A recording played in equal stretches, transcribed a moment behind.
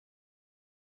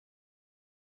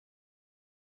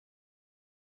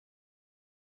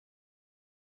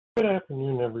Good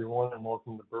afternoon, everyone, and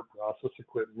welcome to Burp Process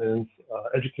Equipment's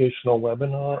educational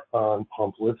webinar on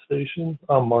pump lift stations.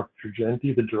 I'm Mark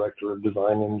Trugenti, the Director of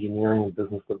Design Engineering and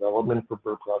Business Development for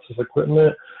Burp Process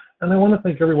Equipment. And I want to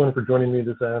thank everyone for joining me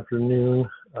this afternoon,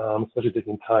 especially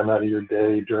taking time out of your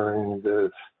day during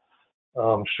this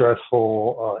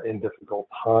stressful and difficult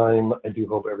time. I do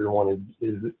hope everyone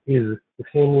is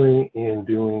handling and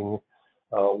doing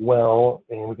well,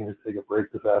 and we can just take a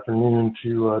break this afternoon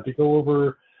to go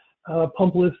over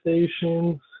pump lift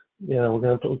stations. We're going to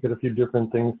have to look at a few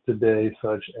different things today,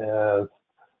 such as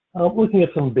looking at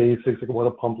some basics like what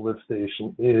a pump lift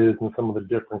station is and some of the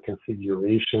different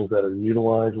configurations that are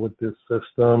utilized with this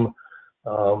system,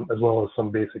 as well as some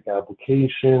basic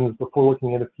applications before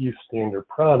looking at a few standard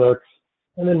products,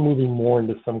 and then moving more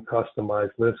into some customized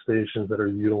lift stations that are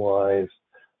utilized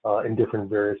in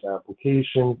different various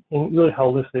applications, and really how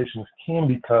lift stations can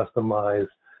be customized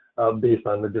based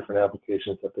on the different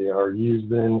applications that they are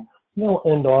used in. We'll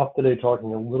end off today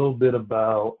talking a little bit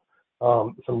about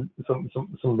some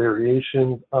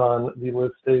variations on the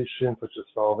lift station, such as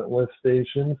solvent lift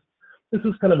stations. This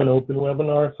is kind of an open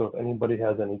webinar, so if anybody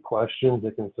has any questions,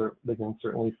 they can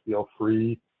certainly feel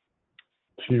free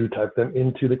to type them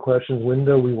into the questions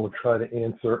window. We will try to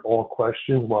answer all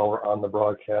questions while we're on the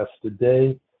broadcast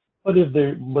today. But if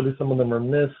some of them are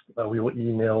missed, we will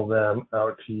email them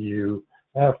out to you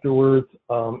afterwards,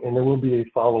 and there will be a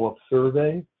follow-up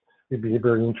survey. We'd be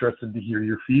very interested to hear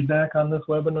your feedback on this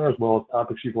webinar, as well as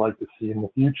topics you'd like to see in the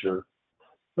future.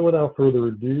 So without further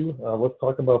ado, let's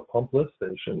talk about pump lift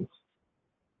stations.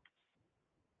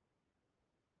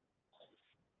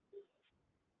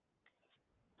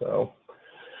 So,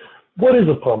 what is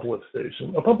a pump lift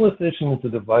station? A pump lift station is a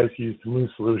device used to move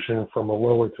solution from a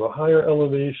lower to a higher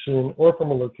elevation, or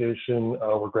from a location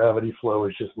where gravity flow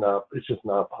is just not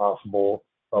possible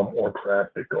or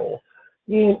practical.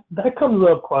 And that comes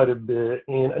up quite a bit.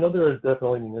 And I know there is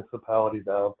definitely municipalities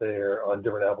out there on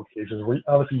different applications where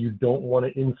obviously you don't want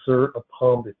to insert a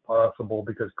pump if possible,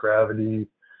 because gravity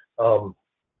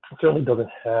certainly doesn't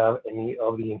have any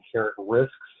of the inherent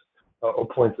risks or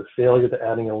points of failure that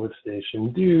adding a lift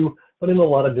station do. But in a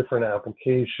lot of different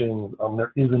applications,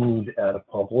 there is a need to add a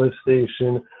pump lift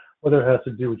station, whether it has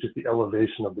to do with just the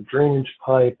elevation of the drainage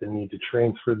pipe, the need to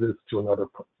transfer this to another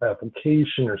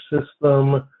application or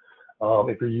system,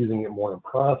 if you're using it more on a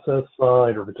process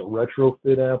side, or if it's a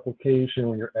retrofit application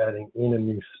where you're adding in a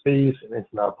new space and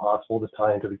it's not possible to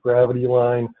tie into the gravity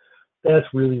line.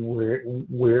 That's really where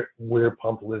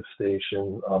pump lift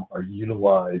stations are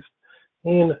utilized.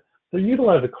 And they're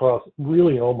utilized across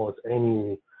really almost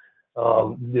any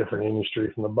different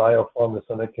industries, from the biopharma,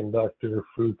 semiconductor,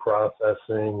 food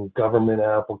processing, government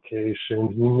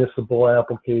applications, municipal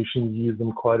applications use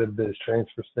them quite a bit as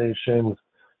transfer stations,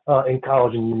 and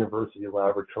college and university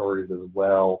laboratories as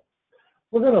well.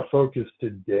 We're going to focus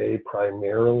today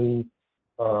primarily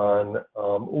on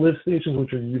lift stations,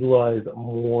 which are utilized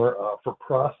more for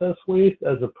process waste,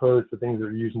 as opposed to things that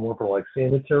are used more for like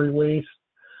sanitary waste.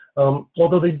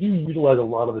 Although they do utilize a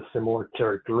lot of the similar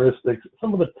characteristics,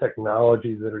 some of the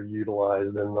technologies that are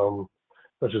utilized in them,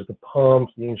 such as the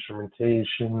pumps, the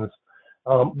instrumentations,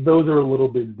 those are a little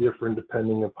bit different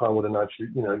depending upon whether or not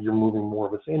you're moving more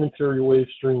of a sanitary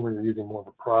waste stream, or you're using more of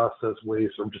a process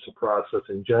waste, or just a process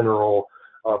in general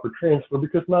for transfer,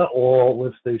 because not all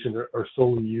lift stations are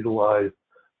solely utilized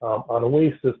on a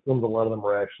waste system. A lot of them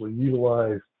are actually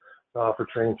utilized for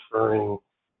transferring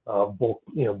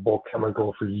bulk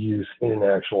chemical for use in an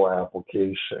actual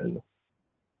application.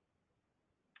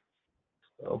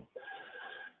 So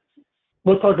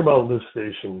let's talk about lift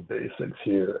station basics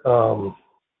here. So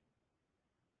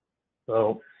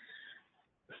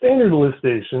standard lift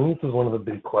stations, this is one of the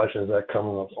big questions that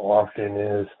comes up often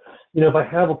is, if I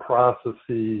have a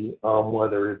processee,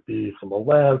 whether it be from a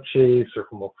lab chase or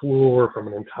from a floor, from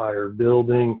an entire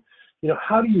building,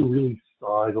 how do you really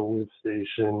size a lift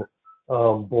station?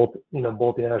 Both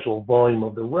the actual volume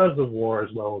of the reservoir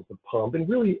as well as the pump. And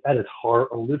really at its heart,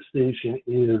 a lift station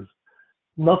is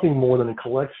nothing more than a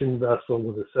collection vessel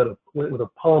with a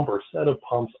pump or set of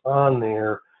pumps on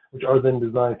there, which are then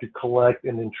designed to collect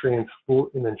and then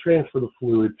transfer the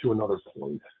fluid to another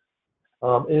place.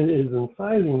 And it is in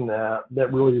sizing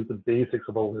that really is the basics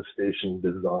of a lift station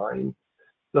design.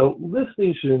 So lift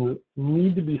stations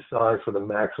need to be sized for the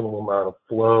maximum amount of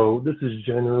flow. This is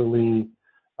generally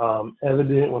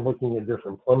evident when looking at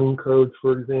different plumbing codes,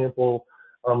 for example,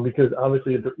 because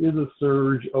obviously if there is a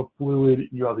surge of fluid,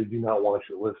 you obviously do not want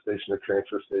your lift station or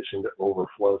transfer station to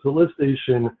overflow. So lift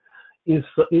station is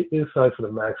sized for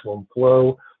the maximum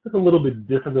flow. That's a little bit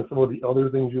different than some of the other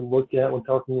things you look at when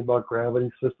talking about gravity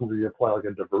systems, where you apply like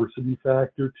a diversity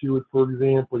factor to it. For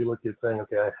example, you look at saying,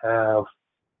 okay, I have,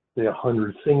 say,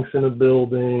 100 sinks in a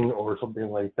building or something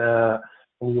like that,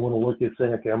 and you want to look at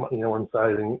saying, okay, I'm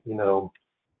sizing,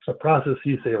 a process,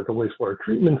 say like a wastewater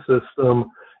treatment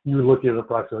system, you would look at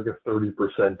approximately like a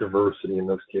 30% diversity in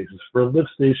those cases. For a lift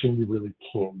station, you really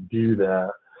can't do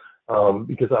that.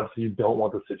 Because obviously you don't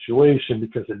want the situation,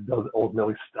 because it does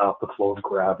ultimately stop the flow of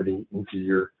gravity into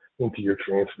your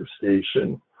transfer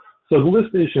station. So the lift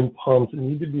station pumps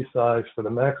need to be sized for the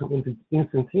maximum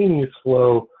instantaneous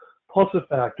flow plus a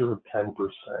factor of 10%.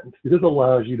 This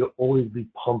allows you to always be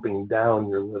pumping down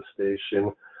your lift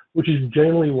station, which is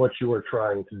generally what you are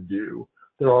trying to do.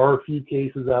 There are a few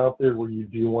cases out there where you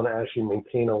do want to actually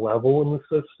maintain a level in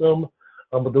the system,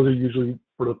 but those are usually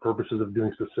for the purposes of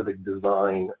doing specific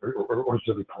design or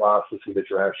specific processing that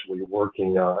you're actually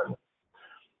working on.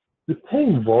 The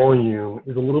tank volume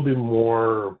is a little bit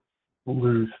more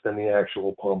loose than the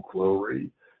actual pump flow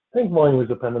rate. Tank volume is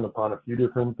dependent upon a few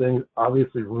different things.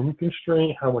 Obviously, room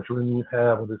constraint, how much room you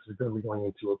have, whether this is going to be going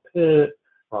into a pit,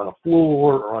 on a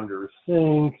floor, or under a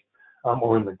sink,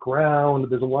 or in the ground.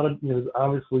 There's a lot of, there's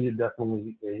obviously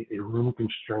definitely a room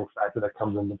constraint factor that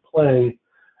comes into play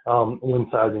when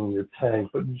sizing your tank,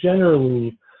 but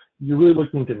generally, you're really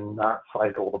looking to not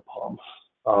cycle the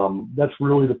pumps. That's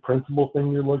really the principal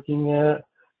thing you're looking at.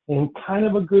 And kind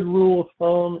of a good rule of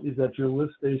thumb is that your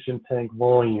lift station tank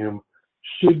volume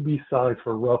should be sized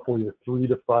for roughly 3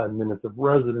 to 5 minutes of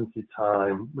residency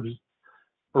time, which is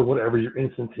for whatever your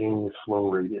instantaneous flow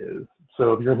rate is.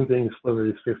 So if your instantaneous flow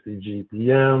rate is 50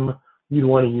 GPM, you'd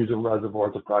want to use a reservoir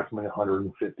that's approximately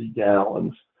 150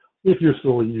 gallons. If you're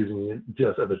solely using it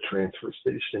just as a transfer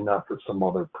station, not for some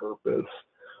other purpose.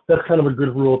 That's kind of a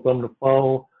good rule of thumb to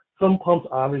follow. Some pumps,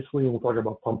 obviously, and we'll talk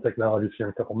about pump technologies here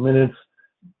in a couple minutes,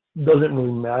 doesn't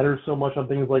really matter so much on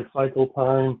things like cycle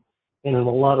time. And in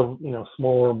a lot of,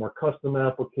 smaller, more custom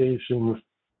applications,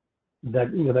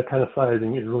 that, that kind of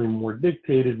sizing is really more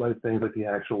dictated by things like the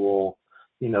actual,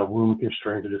 room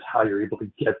constraints, or just how you're able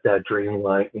to get that drain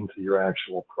line into your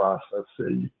actual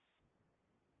processing.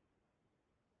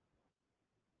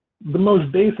 The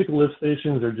most basic lift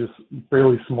stations are just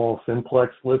fairly small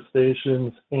simplex lift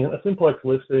stations. And a simplex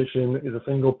lift station is a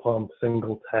single pump,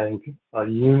 single tank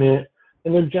unit,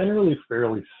 and they're generally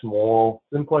fairly small.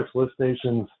 Simplex lift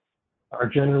stations are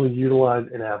generally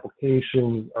utilized in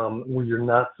applications where you're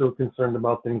not so concerned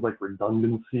about things like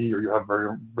redundancy, or you have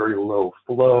very, very low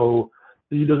flow.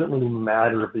 So it doesn't really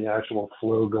matter if the actual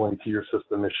flow going to your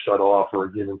system is shut off for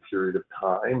a given period of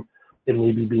time. It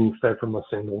may be being fed from a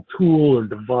single tool or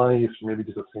device, or maybe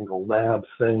just a single lab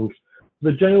sink.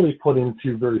 They're generally put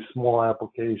into very small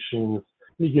applications.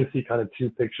 You can see kind of two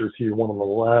pictures here, one on the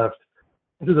left.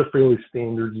 This is a fairly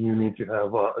standard unit. You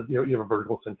have a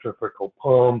vertical centrifugal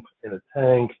pump and a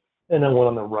tank, and then one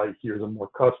on the right here is a more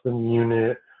custom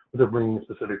unit where they're bringing a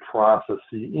specific process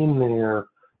in there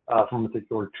from a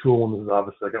particular tool. And this is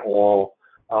obviously like an all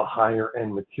higher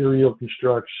end material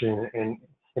construction and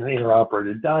an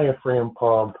interoperated diaphragm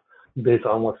pump based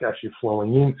on what's actually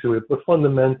flowing into it. But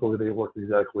fundamentally, they work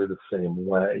exactly the same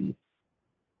way.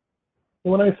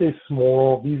 And when I say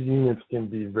small, these units can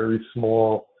be very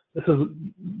small. This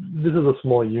is a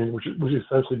small unit which is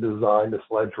essentially designed to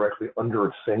slide directly under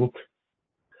a sink.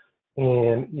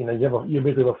 And you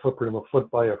basically have a footprint of a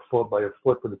foot by a foot by a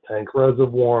foot for the tank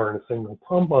reservoir and a single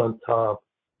pump on top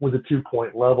with a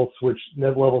 2-point level switch.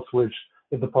 Net level switch,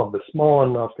 if the pump is small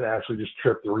enough, can actually just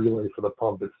trip the relay for the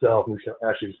pump itself, and you can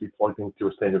actually just be plugged into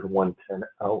a standard 110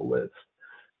 outlet.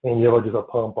 And you have just a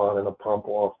pump on and a pump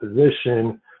off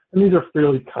position. And these are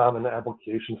fairly common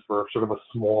applications for sort of a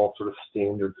small, sort of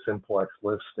standard simplex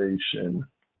lift station.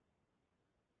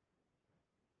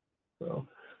 So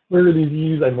where are these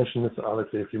used? I mentioned this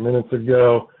obviously a few minutes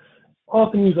ago.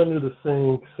 Often used under the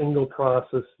sink, single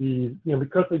processes.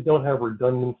 Because they don't have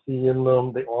redundancy in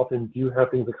them, they often do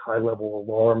have things like high-level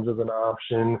alarms as an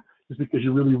option, just because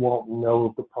you really won't know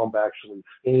if the pump actually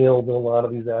failed in a lot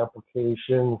of these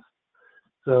applications.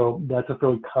 So that's a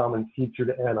fairly common feature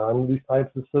to add on to these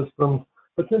types of systems.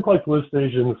 But simplex lift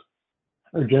stations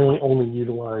are generally only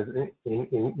utilized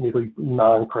in maybe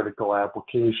non-critical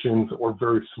applications or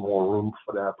very small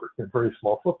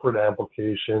footprint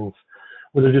applications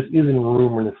where there just isn't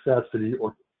room or necessity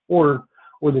or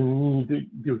the need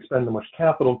to expend the much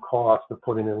capital cost to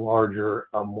put in a larger,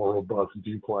 more robust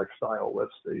duplex style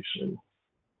lift station.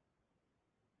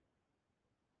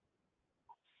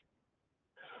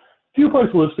 Duplex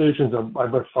lift stations are by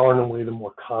far and away the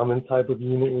more common type of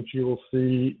unit which you will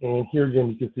see. And here again,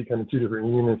 you can see kind of two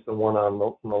different units. The one on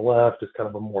the left is kind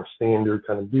of a more standard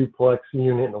kind of duplex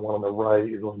unit, and the one on the right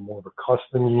is a little more of a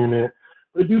custom unit.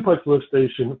 The duplex lift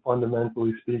station,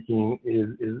 fundamentally speaking,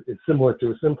 is similar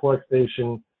to a simplex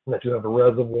station in that you have a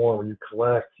reservoir where you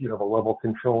collect, you have a level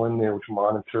control in there which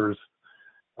monitors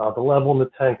the level in the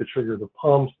tank to trigger the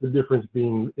pumps. The difference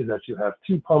being is that you have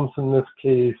two pumps in this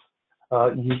case,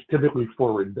 typically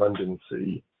for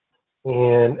redundancy.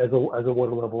 And as a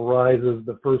water level rises,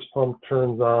 the first pump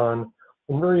turns on,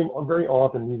 and very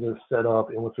often these are set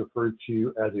up in what's referred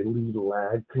to as a lead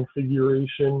lag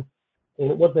configuration.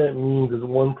 And what that means is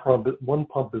one pump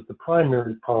is the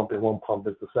primary pump and one pump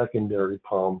is the secondary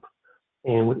pump.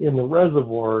 And within the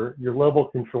reservoir, your level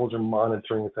controls are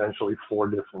monitoring essentially four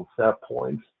different set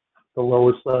points. The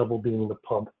lowest level being the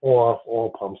pump off, all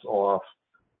pumps off.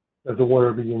 As the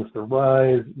water begins to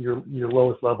rise, your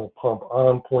lowest level pump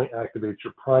on point activates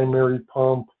your primary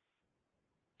pump.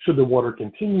 Should the water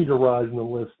continue to rise in the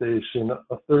lift station,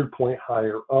 a third point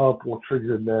higher up will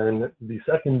trigger then the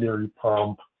secondary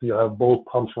pump. So you'll have both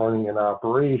pumps running in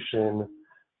operation.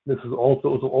 This will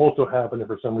also happen if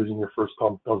for some reason your first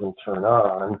pump doesn't turn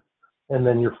on. And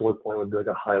then your fourth point would be like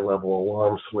a high level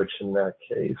alarm switch in that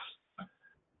case.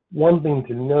 One thing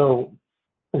to note,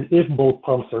 if both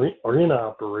pumps are in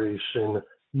operation,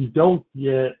 you don't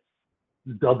get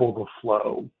double the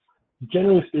flow.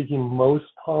 Generally speaking, most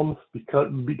pumps,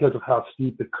 because of how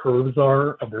steep the curves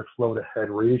are of their flow to head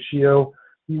ratio,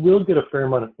 you will get a fair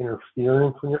amount of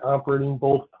interference when you're operating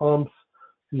both pumps.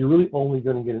 So you're really only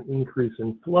going to get an increase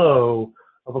in flow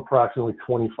of approximately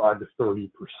 25 to 30%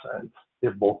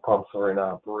 if both pumps are in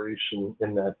operation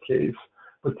in that case.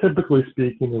 But typically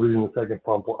speaking, the reason the second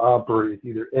pump will operate is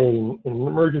either A, in an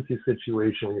emergency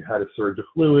situation where you had a surge of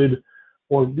fluid,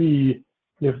 or B,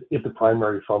 if the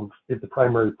primary pump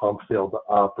failed to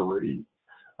operate.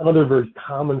 Another very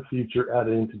common feature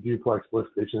added into duplex lift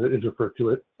stations is referred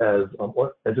to as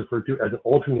an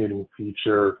alternating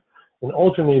feature. And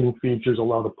alternating features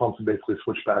allow the pumps to basically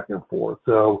switch back and forth.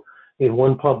 So if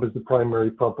one pump is the primary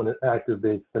pump when it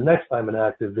activates, the next time it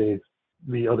activates,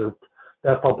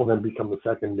 that pump will then become the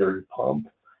secondary pump.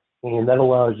 And that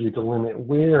allows you to limit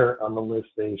wear on the lift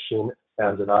station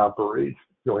as it operates,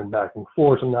 going back and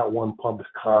forth, and not one pump is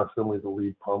constantly the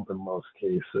lead pump in most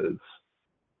cases.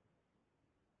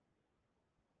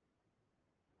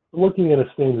 Looking at a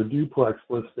standard duplex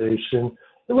lift station,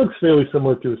 it looks fairly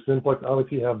similar to a simplex.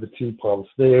 Obviously, you have the two pumps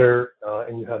there,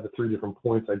 and you have the three different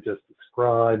points I just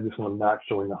described. This one not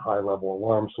showing the high-level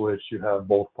alarm switch. You have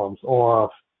both pumps off,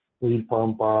 lead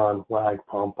pump on, lag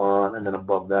pump on, and then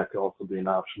above that could also be an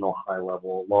optional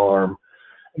high-level alarm.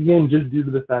 Again, just due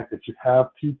to the fact that you have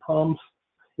two pumps,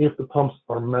 if the pumps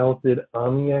are mounted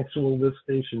on the actual lift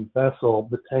station vessel,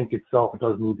 the tank itself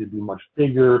does need to be much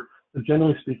bigger. So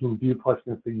generally speaking, duplex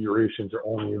configurations are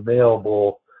only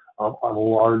available on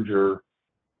larger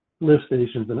lift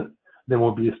stations than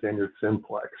will be a standard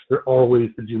simplex. There are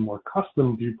ways to do more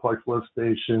custom duplex lift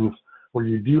stations where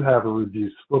you do have a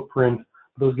reduced footprint.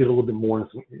 Those get a little bit more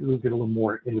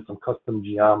into some custom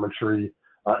geometry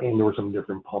and/or some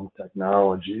different pump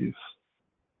technologies.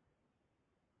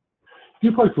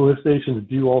 Duplex lift stations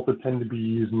do also tend to be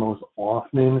used most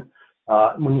often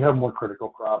when you have more critical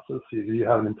processes. You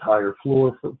have an entire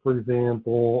floor, for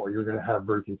example, or you're going to have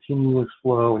very continuous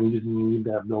flow and you just need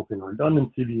to have built-in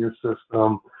redundancy to your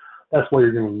system. That's why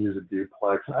you're going to use a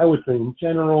duplex. And I would say in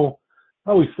general,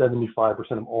 probably 75%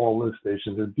 of all lift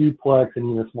stations are duplex, and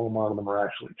even a small amount of them are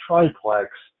actually triplex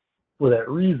for that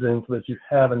reason, so that you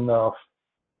have enough,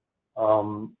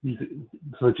 so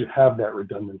that you have that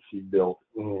redundancy built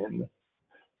in.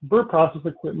 Burr Process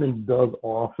Equipment does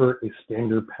offer a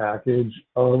standard package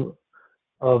of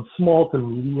small to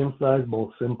medium size,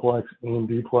 both simplex and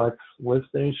duplex lift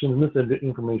stations. And this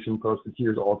information posted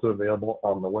here is also available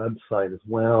on the website as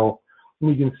well. And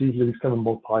you can see here these come in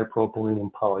both polypropylene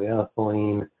and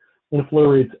polyethylene, and flow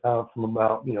rates out from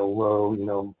about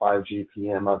low 5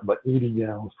 GPM out to about 80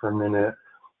 gallons per minute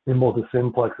in both a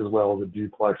simplex as well as a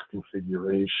duplex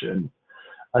configuration.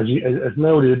 As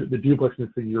noted, the duplex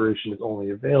configuration is only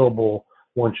available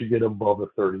once you get above the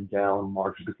 30-gallon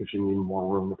mark, because you need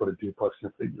more room to put a duplex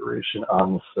configuration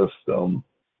on the system.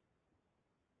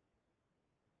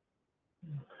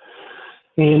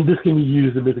 And this can be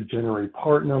used a bit to generate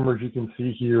part numbers. You can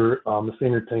see here the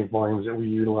standard tank volumes that we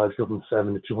utilize go from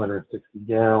 7 to 260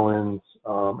 gallons,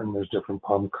 and there's different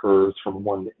pump curves from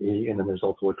 1 to 8, and then there's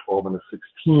also a 12 and a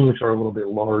 16, which are a little bit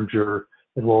larger,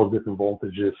 as well as different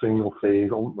voltages. Single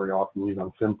phase, very often used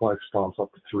on simplex pumps,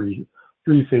 up to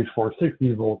three-phase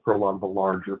 460 volt for a lot of the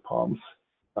larger pumps.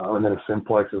 And then a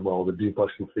simplex as well as a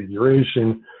duplex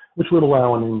configuration, which would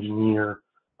allow an engineer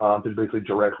to basically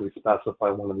directly specify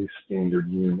one of these standard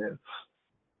units.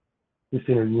 These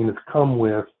standard units come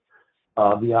with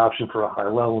the option for a high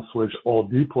level switch. All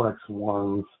duplex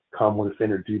ones come with a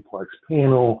standard duplex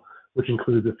panel, which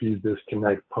includes a few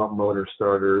disconnect pump motor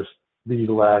starters, lead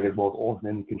lag, as well as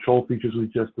alternating control features we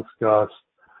just discussed,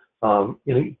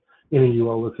 in a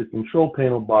UL listed control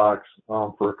panel box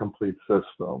for a complete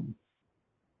system.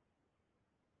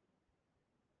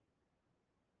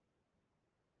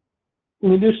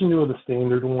 In addition to the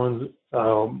standard ones,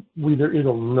 there is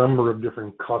a number of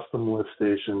different custom lift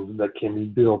stations that can be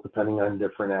built depending on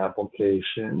different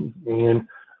applications. And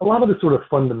a lot of the sort of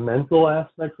fundamental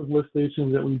aspects of lift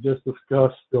stations that we just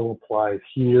discussed still applies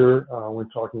here when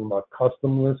talking about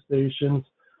custom lift stations.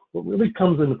 What really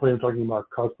comes into play when talking about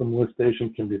custom lift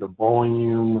station can be the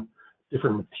volume,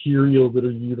 different materials that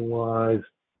are utilized,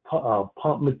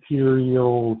 pump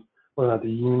materials, whether or not the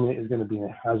unit is going to be in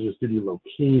a hazardous duty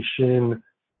location,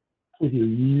 if you're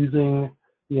using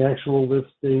the actual lift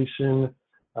station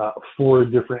for a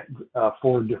different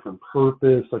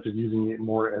purpose, such as using it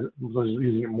more as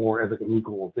like an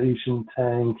equalization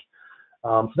tank.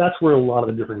 So that's where a lot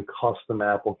of the different custom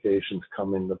applications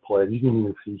come into play. You can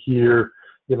even see here,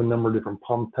 you have a number of different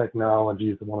pump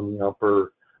technologies. The one in the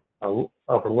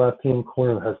upper left-hand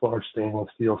corner that has large stainless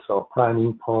steel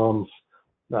self-priming pumps.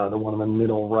 The one in the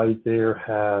middle right there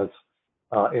has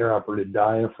air-operated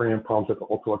diaphragm pumps. That's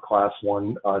also a Class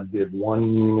 1 DIB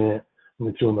 1 unit. And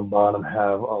the two on the bottom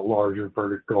have larger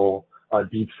vertical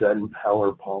deep set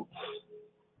impeller pumps.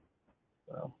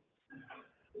 So,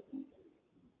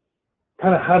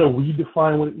 kind of how do we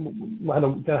define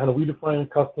a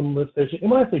custom lift station?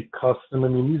 And when I say custom, I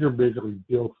mean these are basically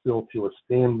built still to a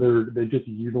standard. They're just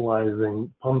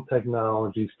utilizing pump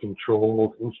technologies,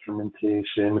 controls,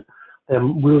 instrumentation,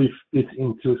 and really fits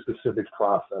into a specific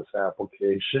process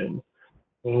application.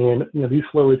 And these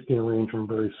flow rates can range from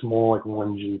very small, like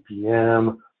 1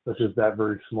 GPM, such as that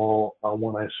very small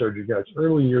one I showed you guys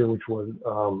earlier, which was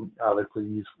obviously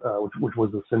used, which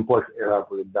was the simplex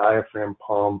air-operated diaphragm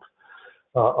pump,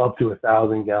 up to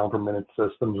 1,000 gallon per minute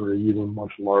systems where you're using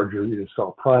much larger either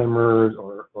cell primers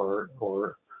or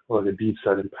like a deep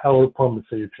set impeller pump. Let's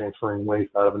say you're transferring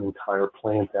waste out of an entire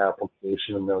plant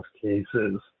application in those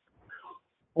cases.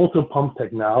 Also, pump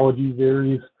technology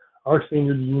varies. Our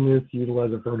standard units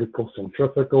utilize a vertical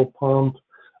centrifugal pump,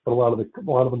 but a lot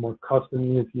of the more custom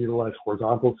units utilize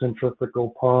horizontal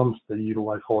centrifugal pumps. They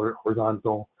utilize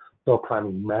horizontal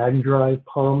self-priming mag drive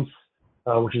pumps,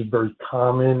 which is very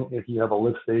common if you have a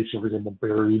lift station, for example,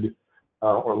 buried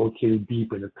or located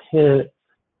deep in a pit,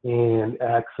 and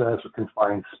access or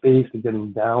confined space to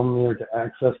getting down there to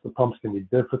access the pumps can be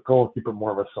difficult. You put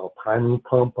more of a self-priming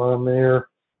pump on there.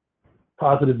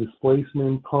 Positive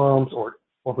displacement pumps, or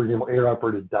for example,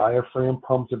 air-operated diaphragm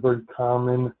pumps are very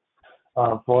common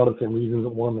for a lot of the same reasons.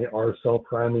 One, they are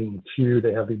self-priming, and two,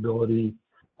 they have the ability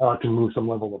to move some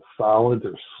level of solids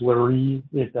or slurry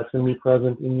if that's going to be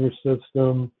present in your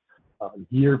system.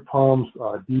 Gear pumps,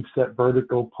 deep set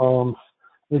vertical pumps.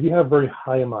 If you have very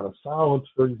high amount of solids,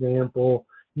 for example,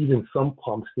 even some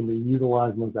pumps can be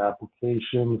utilized in those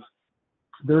applications.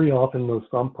 Very often, those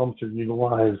sump pumps are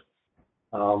utilized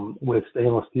with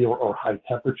stainless steel or high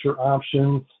temperature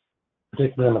options,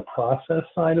 particularly on the process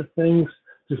side of things,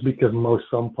 just because most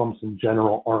sump pumps in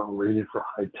general aren't rated for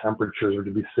high temperatures or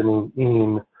to be sitting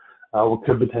in what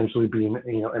could potentially be an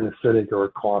acidic or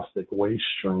a caustic waste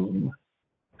stream.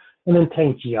 And then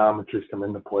tank geometries come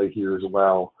into play here as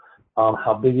well.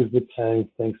 How big is the tank?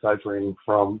 Tank size ranging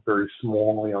from very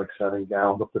small, like 7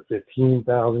 gallons, up to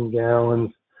 15,000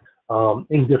 gallons.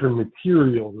 In different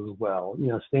materials as well.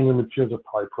 Standard materials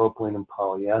are polypropylene and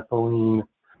polyethylene,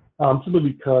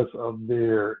 simply because of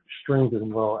their strength as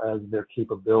well as their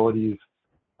capabilities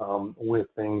with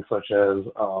things such as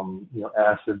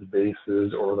acids,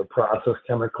 bases, or the process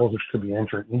chemicals which could be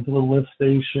entering into the lift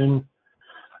station.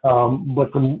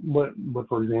 But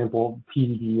for example,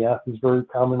 PVDF is very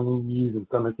commonly used in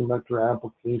semiconductor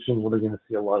applications where they're going to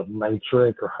see a lot of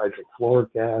nitric or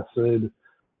hydrofluoric acid.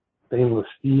 Stainless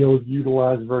steel is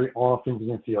utilized very often. You're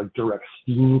going to see like direct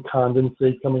steam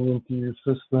condensate coming into your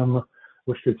system,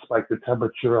 which could spike the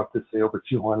temperature up to say over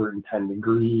 210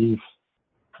 degrees.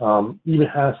 Even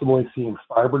Hastelloy and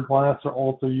fiberglass are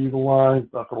also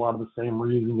utilized for a lot of the same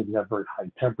reasons. If you have very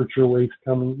high temperature waste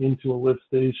coming into a lift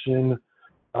station,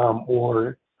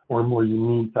 or a more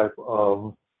unique type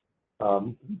of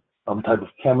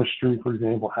chemistry, for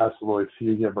example, Hastelloy,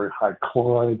 you get very high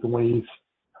chloride waste.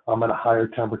 At a higher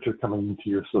temperature coming into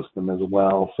your system as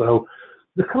well. So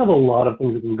there's kind of a lot of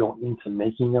things that can go into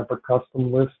making up a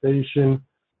custom lift station.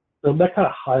 So that kind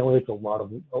of highlights a lot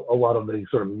of the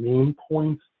sort of main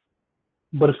points,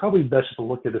 but it's probably best to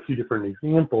look at a few different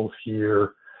examples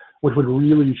here, which would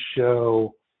really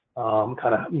show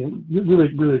kind of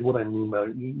really what I mean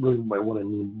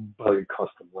by a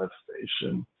custom lift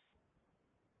station.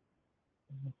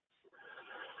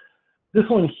 This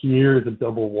one here is a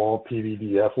double wall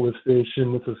PVDF lift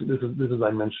station. This is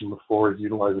I mentioned before, is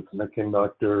utilizing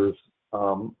semiconductors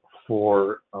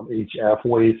for HF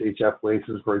waste. HF waste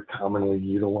is very commonly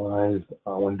utilized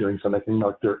when doing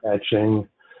semiconductor etching.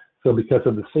 So because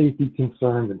of the safety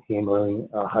concerns and handling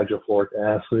hydrofluoric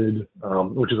acid,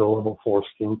 which is a level 4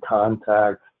 skin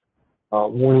contact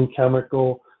warning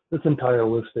chemical, this entire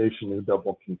lift station is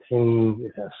double contained.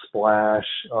 It has splash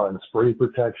and spray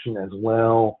protection as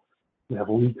well. You have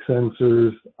leak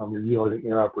sensors. You're utilizing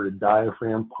air-operated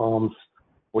diaphragm pumps,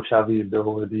 which have the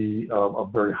ability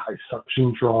of very high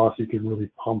suction draw, so you can really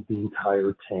pump the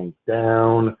entire tank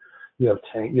down. You have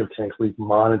tank leak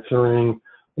monitoring.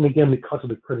 And again, because of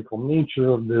the critical nature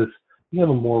of this, you have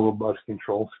a more robust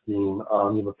control scheme.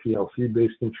 You have a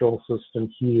PLC-based control system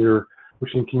here,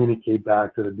 which can communicate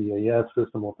back to the BAS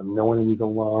system, let them know any of these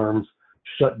alarms,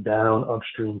 shut down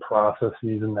upstream processes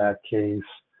in that case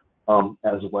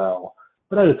as well.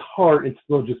 But at its heart, it's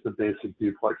still just a basic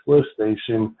duplex lift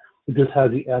station. It just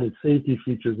has the added safety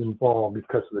features involved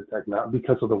because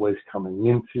of the waste coming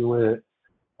into it.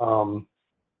 And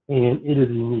it is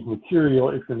a unique material.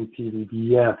 It's going to be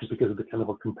PVDF just because of the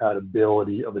chemical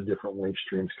compatibility of the different waste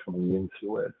streams coming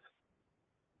into it.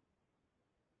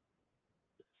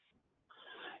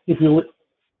 If your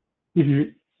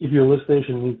lift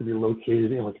station needs to be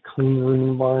located in like a clean room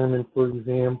environment, for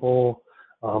example,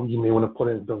 you may want to put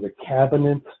in a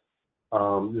cabinet.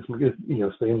 This,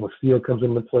 stainless steel comes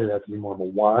into play. That has to be more of a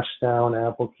wash down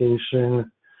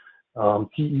application.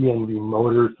 TENV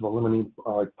motors to eliminate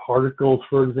particles,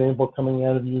 for example, coming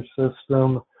out of your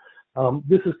system.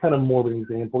 This is kind of more of an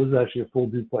example. This is actually a full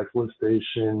duplex lift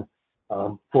station,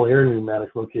 full air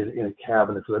pneumatics located in a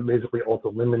cabinet. So that basically also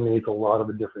eliminates a lot of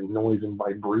the different noise and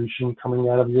vibration coming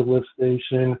out of your lift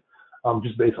station,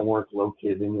 just based on where it's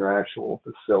located in your actual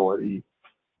facility.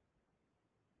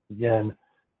 Again,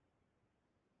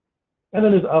 and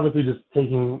then it's obviously just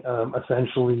taking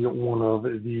essentially one of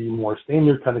the more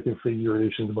standard kind of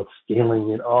configurations, but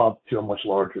scaling it up to a much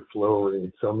larger flow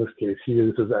rate. So in this case here,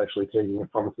 this is actually taking a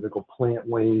pharmaceutical plant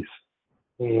waste,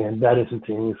 and that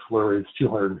instantaneous flow rate is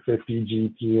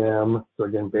 250 GPM. So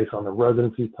again, based on the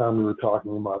residency time we were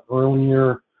talking about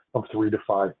earlier, of 3 to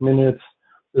 5 minutes,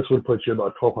 this would put you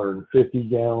about 1,250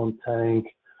 gallon tank.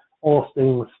 All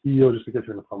stainless steel, just because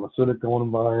you're in a pharmaceutical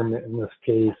environment, in this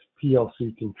case,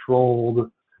 PLC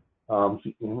controlled,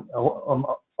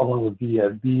 along with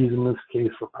VFDs in this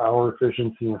case for power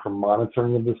efficiency and for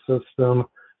monitoring of the system.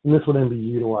 And this would then be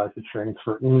utilized to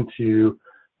transfer into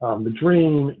the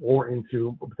drain or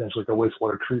into potentially like a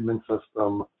wastewater treatment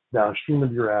system downstream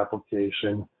of your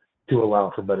application to allow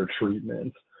for better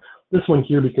treatment. This one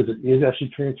here, because it is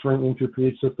actually transferring into a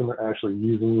pH system, they're actually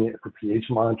using it for pH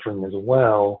monitoring as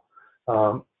well.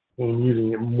 And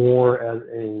using it more as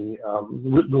a,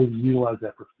 really utilize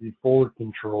that for feed-forward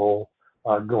control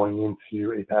going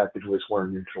into a package wastewater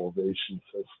neutralization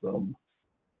system.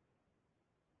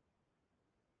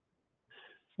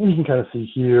 And you can kind of see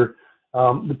here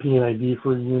the P&ID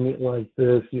for a unit like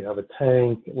this. You have a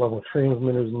tank, level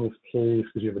transmitters in this case,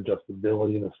 because you have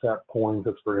adjustability in the set point.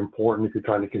 That's very important if you're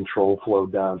trying to control flow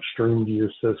downstream to your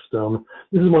system.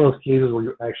 This is one of those cases where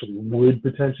you actually would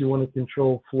potentially want to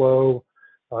control flow,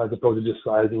 as opposed to just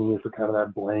sizing it for kind of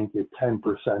that blanket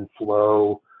 10%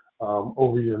 flow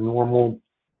over your normal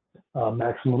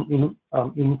maximum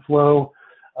inflow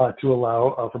to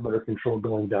allow for better control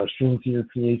going downstream to your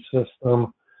pH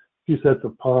system. 2 sets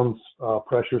of pumps,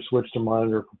 pressure switch to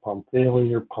monitor for pump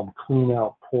failure, pump clean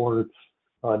out ports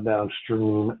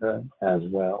downstream as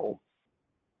well.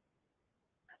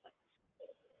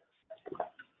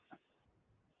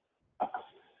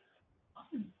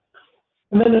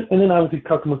 And then obviously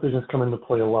custom decisions come into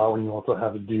play a lot when you also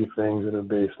have to do things that are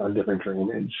based on different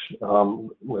drainage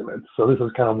limits. So this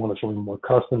is kind of one that's really more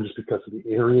custom just because of the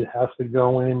area it has to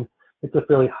go in. It's a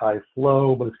fairly high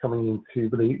flow, but it's coming into,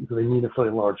 so they need a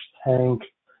fairly large tank,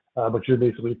 but you're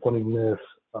basically putting this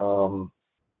down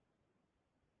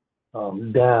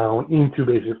into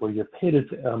basically a pit,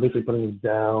 basically putting it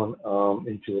down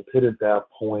into a pit at that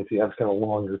point. So you have kind of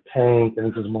longer tank,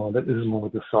 and this is more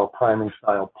with the self-priming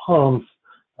style pumps,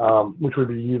 which would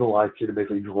be utilized here to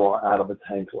basically draw out of a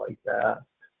tank like that.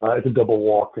 It's a double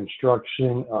wall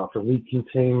construction for leak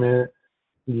containment.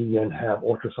 You again have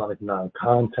ultrasonic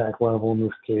non-contact level in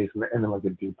this case, and then like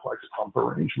a duplex pump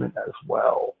arrangement as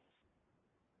well.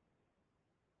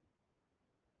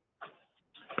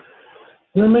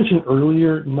 As I mentioned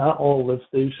earlier, not all lift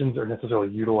stations are necessarily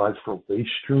utilized for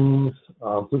waste streams.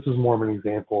 This is more of an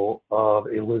example of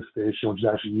a lift station which is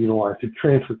actually utilized to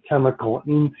transfer chemical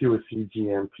into a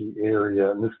CGMP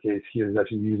area. In this case here is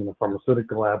actually using a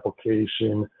pharmaceutical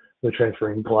application. They're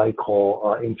transferring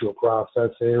glycol into a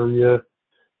process area.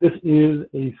 This is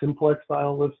a simplex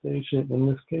style lift station in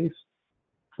this case.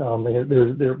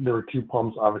 There are two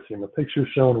pumps obviously in the picture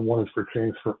shown. One is for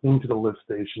transfer into the lift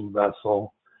station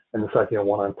vessel, and the second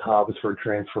one on top is for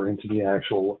transfer into the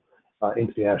actual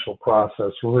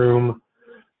process room.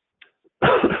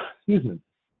 Excuse me.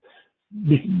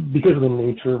 Because of the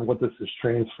nature of what this is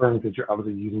transferring, because you're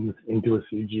obviously using this into a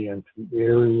CGMP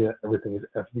area, everything is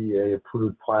FDA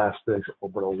approved plastics,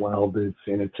 orbital welded,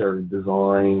 sanitary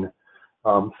design,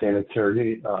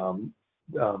 sanitary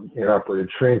air operated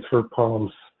transfer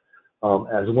pumps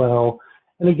as well.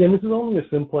 And again, this is only a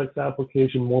simplex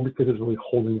application more because it's really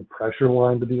holding the pressure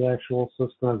line to the actual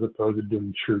system as opposed to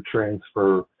doing true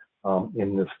transfer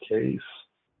in this case.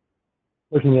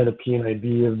 Looking at a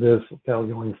P&ID of this, kind of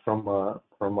going from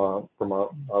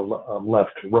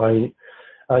left to right,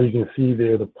 you can see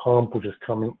there the pump which is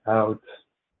coming out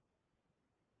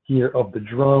here of the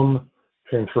drum,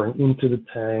 transferring into the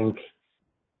tank.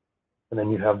 And then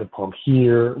you have the pump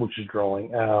here, which is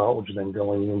drawing out, which is then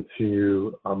going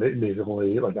into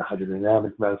basically like a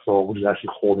hydrodynamic vessel, which is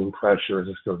actually holding pressure as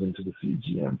this goes into the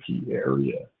CGMP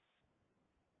area.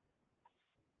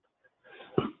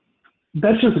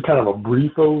 That's just a kind of a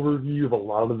brief overview of a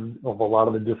lot of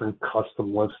the different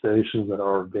custom lift stations that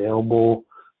are available.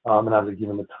 And as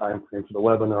given the time frame for the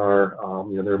webinar,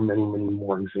 there are many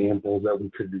more examples that we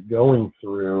could be going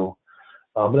through.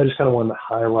 But I just kind of wanted to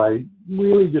highlight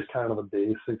really just kind of the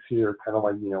basics here, kind of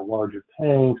like, larger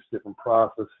tanks, different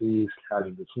processes,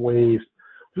 hazardous waste,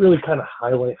 to really kind of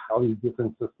highlight how these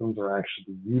different systems are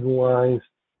actually utilized.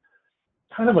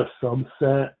 Kind of a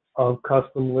subset of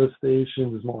custom lift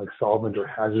stations is more like solvent or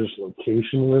hazardous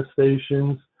location lift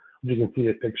stations, which you can see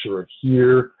a picture of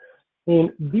here.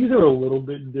 And these are a little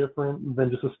bit different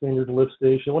than just a standard lift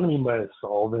station. What I mean by a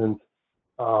solvent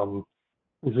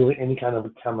is really any kind of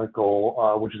a chemical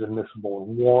which is admissible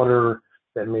in water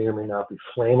that may or may not be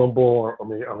flammable, or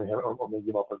may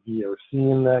give up a VOC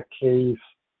in that case.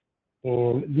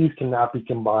 And these cannot be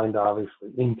combined,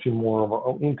 obviously, into more of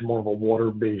a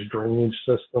water-based drainage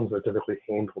system. They're typically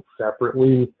handled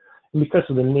separately. And because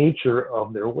of the nature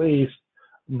of their waste,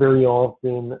 very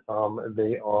often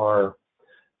they are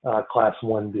Class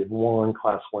 1 Div 1,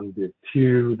 Class 1 Div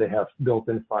 2. They have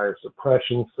built-in fire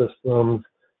suppression systems.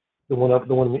 The one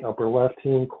in the upper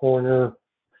left-hand corner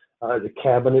is a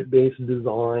cabinet-based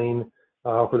design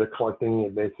for the collecting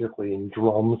it basically in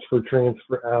drums for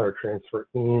transfer out or transfer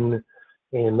in.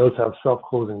 And those have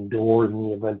self-closing doors in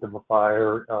the event of a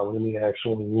fire within the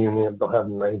actual unit. They'll have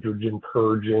nitrogen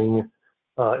purging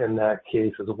in that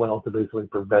case as well to basically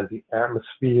prevent the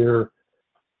atmosphere.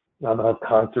 They'll have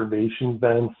conservation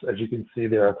vents, as you can see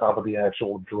there on top of the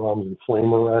actual drums and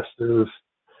flame arresters.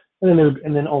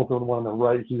 And then also the one on the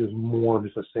right here is more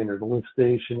just a standard lift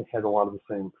station. It has a lot of the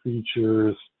same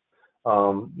features,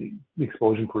 the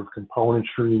explosion-proof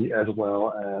componentry, as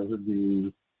well as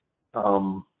the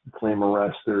flame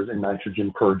arresters and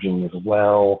nitrogen purging as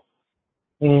well.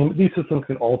 And these systems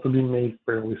can also be made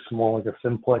fairly small, like a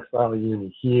simplex style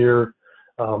unit here.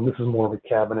 This is more of a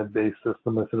cabinet-based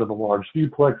system instead of a large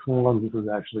duplex one. This is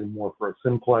actually more for a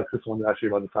simplex. This one's actually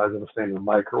about the size of a standard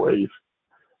microwave.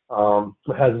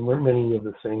 It has many of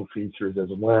the same features as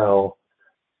well.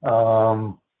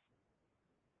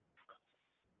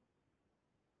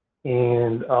 These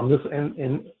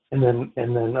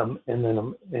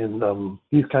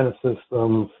kind of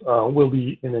systems will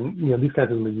be, these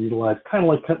kinds of systems will be utilized kind of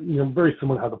like, very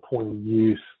similar to how the point of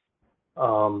use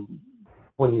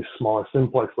when these smaller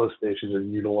simplex lift stations are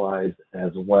utilized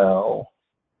as well.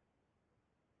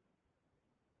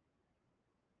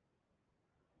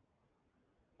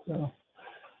 So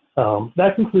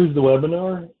that concludes the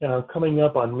webinar. Coming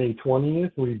up on May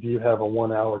 20th, we do have a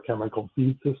 1-hour chemical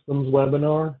feed systems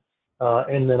webinar.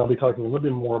 And then I'll be talking a little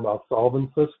bit more about solvent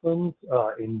systems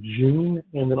in June,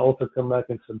 and then also come back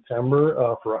in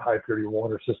September for a high purity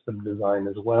water system design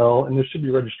as well. And there should be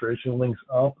registration links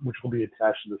up, which will be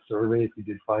attached to the survey if you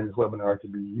did find this webinar to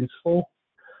be useful.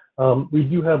 We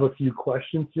do have a few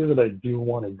questions here that I do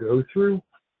want to go through.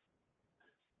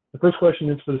 The first question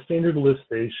is, for the standard lift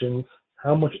stations,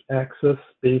 how much access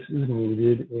space is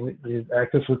needed, and is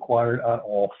access required on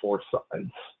all 4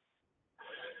 sides?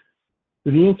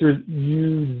 So the answer is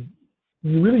you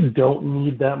really don't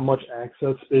need that much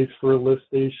access space for a lift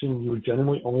station. You would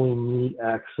generally only need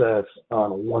access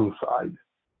on one side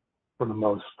for the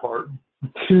most part.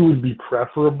 Two would be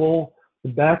preferable. The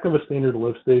back of a standard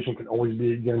lift station can always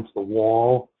be against the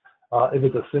wall. If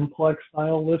it's a simplex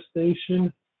style lift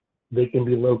station, they can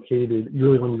be located, you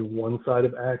really only need one side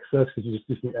of access because you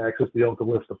just need access to be able to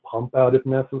lift the pump out if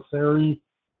necessary.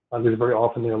 There's very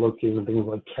often they're located in things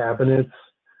like cabinets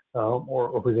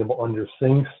or, for example, under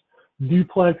sinks.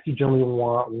 Duplex, you generally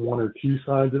want one or two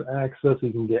sides of access so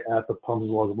you can get at the pump as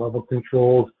well as level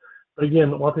controls. But again,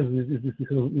 a lot of times these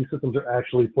systems are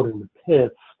actually put in the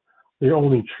pits. Their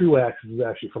only true access is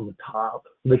actually from the top.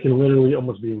 They can literally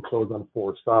almost be enclosed on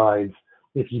four sides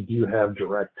if you do have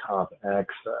direct top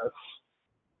access.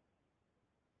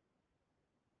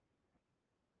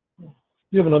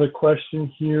 You have another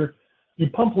question here. Do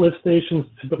pump lift stations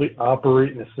typically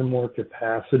operate in a similar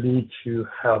capacity to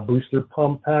how booster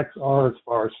pump packs are as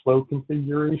far as flow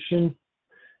configuration?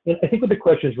 And I think what the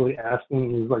question is really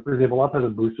asking is, like, for example, a lot of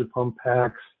times booster pump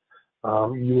packs,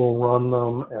 you will run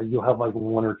them, you'll have like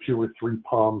one or two or three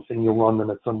pumps, and you'll run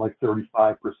them at some like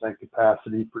 35%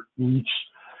 capacity for each.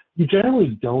 You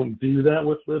generally don't do that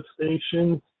with lift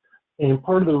stations. And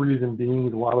part of the reason being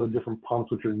is a lot of the different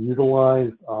pumps which are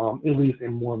utilized, at least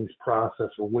in more of these process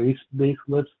or waste-based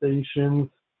lift stations,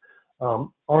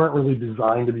 aren't really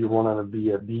designed to be run on a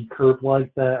VFD curve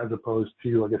like that, as opposed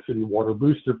to like a city water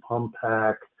booster pump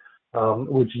pack,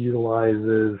 which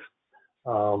utilizes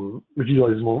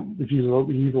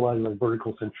like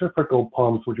vertical centrifugal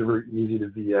pumps, which are very easy to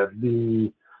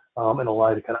VFD and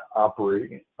allow to kind of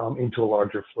operate into a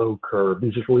larger flow curve.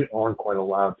 These just really aren't quite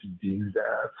allowed to do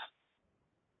that.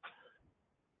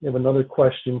 We have another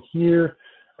question here.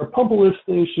 Are pump lift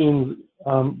stations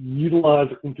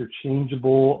utilized or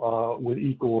interchangeable with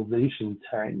equalization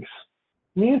tanks?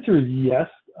 The answer is yes,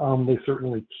 they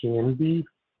certainly can be.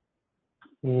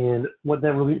 And what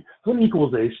an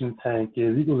equalization tank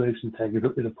is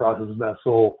a process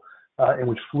vessel in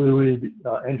which fluid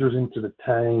enters into the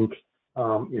tank,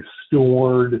 is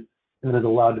stored, and then is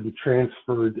allowed to be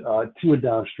transferred to a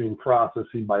downstream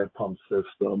processing by a pump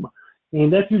system.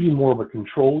 And that's usually more of a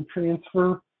controlled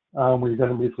transfer, where you're going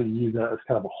to basically use that as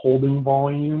kind of a holding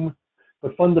volume.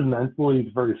 But fundamentally,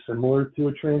 it's very similar to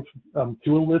a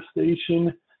lift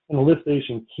station. And a lift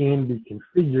station can be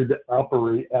configured to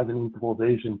operate as an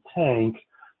equalization tank.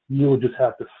 You'll just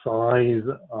have to size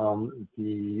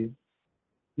the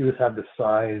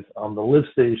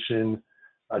lift station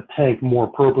tank more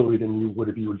appropriately than you would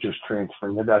if you were just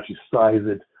transferring. They'd actually size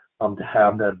it to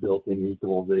have that built-in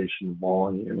equalization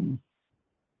volume.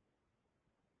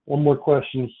 One more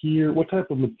question here. What type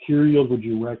of materials would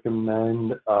you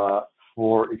recommend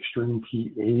for extreme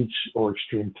pH or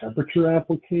extreme temperature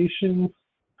applications?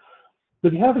 So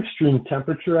if you have extreme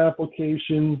temperature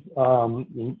applications,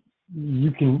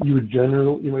 you would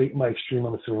generally, by extreme,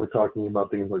 I'm assuming we're talking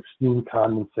about things like steam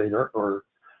condensate or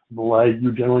the like,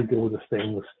 you generally go with the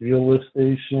stainless steel lift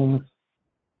stations.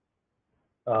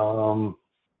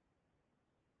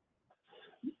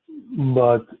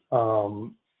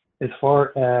 As far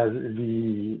as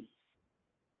the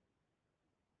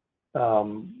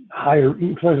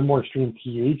more extreme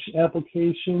pH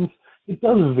applications, it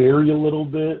does vary a little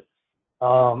bit.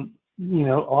 You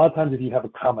know, a lot of times if you have a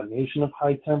combination of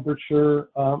high temperature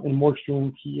and more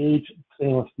extreme pH,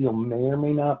 stainless steel may or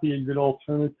may not be a good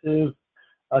alternative,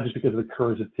 just because of the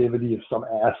corrosivity of some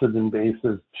acids and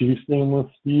bases to stainless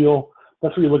steel.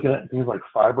 That's where you're looking at things like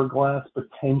fiberglass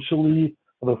potentially,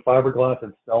 although fiberglass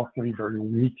itself can be very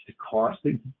weak to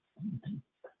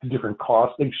different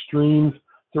caustic streams.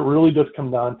 So it really does come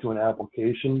down to an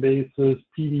application basis.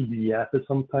 PVDF is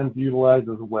sometimes utilized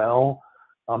as well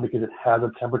because it has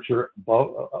a temperature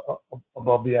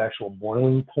above the actual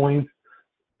boiling point.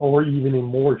 Or even in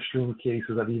more extreme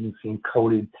cases, I've even seen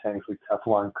coated tanks, like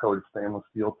Teflon coated stainless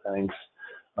steel tanks,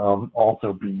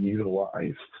 also be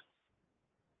utilized.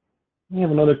 We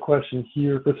have another question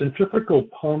here. For centrifugal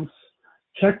pumps,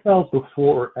 check valves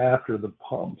before or after the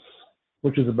pumps,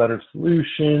 which is a better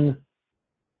solution?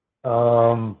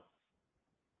 I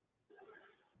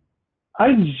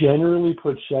generally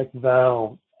put check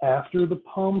valve after the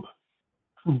pump,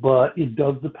 but it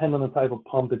does depend on the type of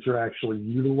pump that you're actually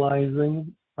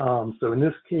utilizing. So in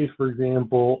this case, for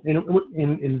example, in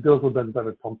those with that type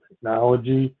of pump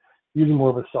technology, using more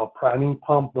of a self-priming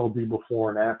pump, they'll do before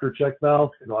and after check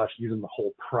valves, because they'll actually use them the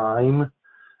whole prime.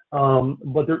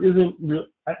 But there isn't real.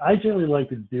 I generally like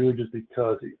to do it just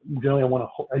because generally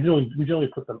we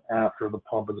generally put them after the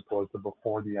pump as opposed to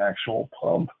before the actual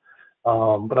pump. But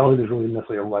I don't think there's really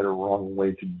necessarily a right or wrong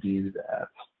way to do that.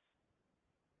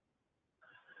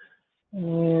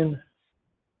 And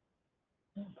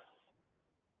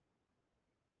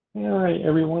all right,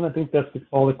 everyone, I think that's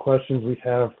all the questions we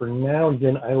have for now.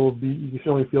 Again, you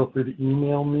can only feel free to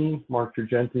email me, Mark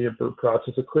Turgenti at Burke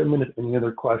Process Equipment, if any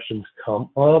other questions come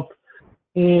up.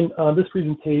 And this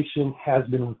presentation has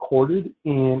been recorded,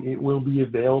 and it will be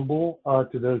available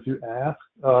to those who ask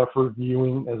for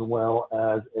viewing, as well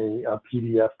as a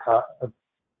PDF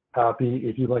copy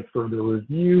if you'd like further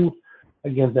review.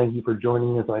 Again, thank you for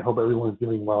joining us. I hope everyone's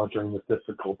doing well during this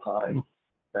difficult time.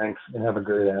 Thanks, and have a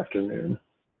great afternoon.